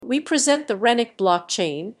we present the Renec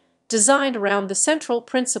blockchain, designed around the central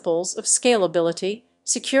principles of scalability,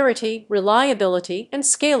 security, reliability, and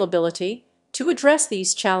scalability to address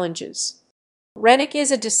these challenges. Renec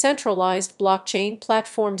is a decentralized blockchain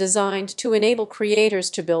platform designed to enable creators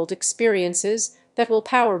to build experiences that will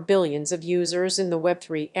power billions of users in the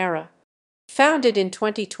Web3 era. Founded in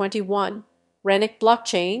 2021, Renec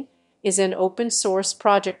Blockchain is an open-source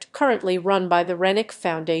project currently run by the Renec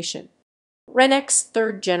Foundation. Renec's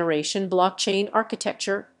third-generation blockchain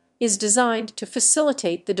architecture is designed to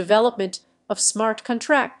facilitate the development of smart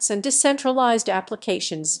contracts and decentralized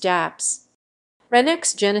applications (dApps).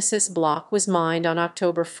 Renec's Genesis block was mined on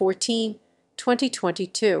October 14,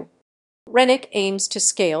 2022. Renec aims to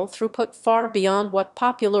scale throughput far beyond what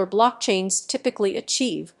popular blockchains typically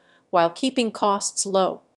achieve while keeping costs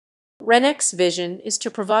low. Renec's vision is to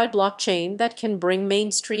provide blockchain that can bring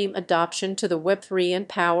mainstream adoption to the Web3 and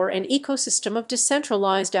power an ecosystem of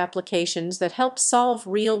decentralized applications that help solve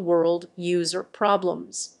real-world user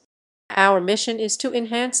problems. Our mission is to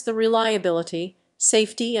enhance the reliability,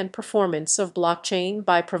 safety, and performance of blockchain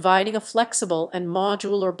by providing a flexible and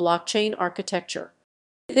modular blockchain architecture.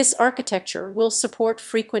 This architecture will support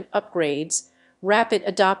frequent upgrades, rapid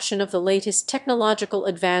adoption of the latest technological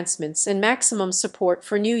advancements, and maximum support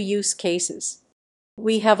for new use cases.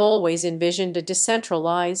 We have always envisioned a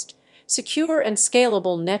decentralized, secure, and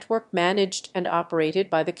scalable network managed and operated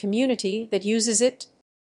by the community that uses it.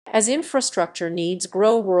 As infrastructure needs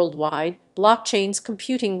grow worldwide, blockchain's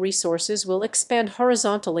computing resources will expand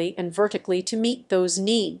horizontally and vertically to meet those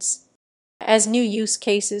needs. As new use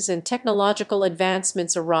cases and technological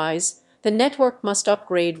advancements arise, the network must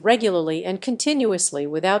upgrade regularly and continuously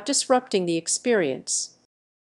without disrupting the experience.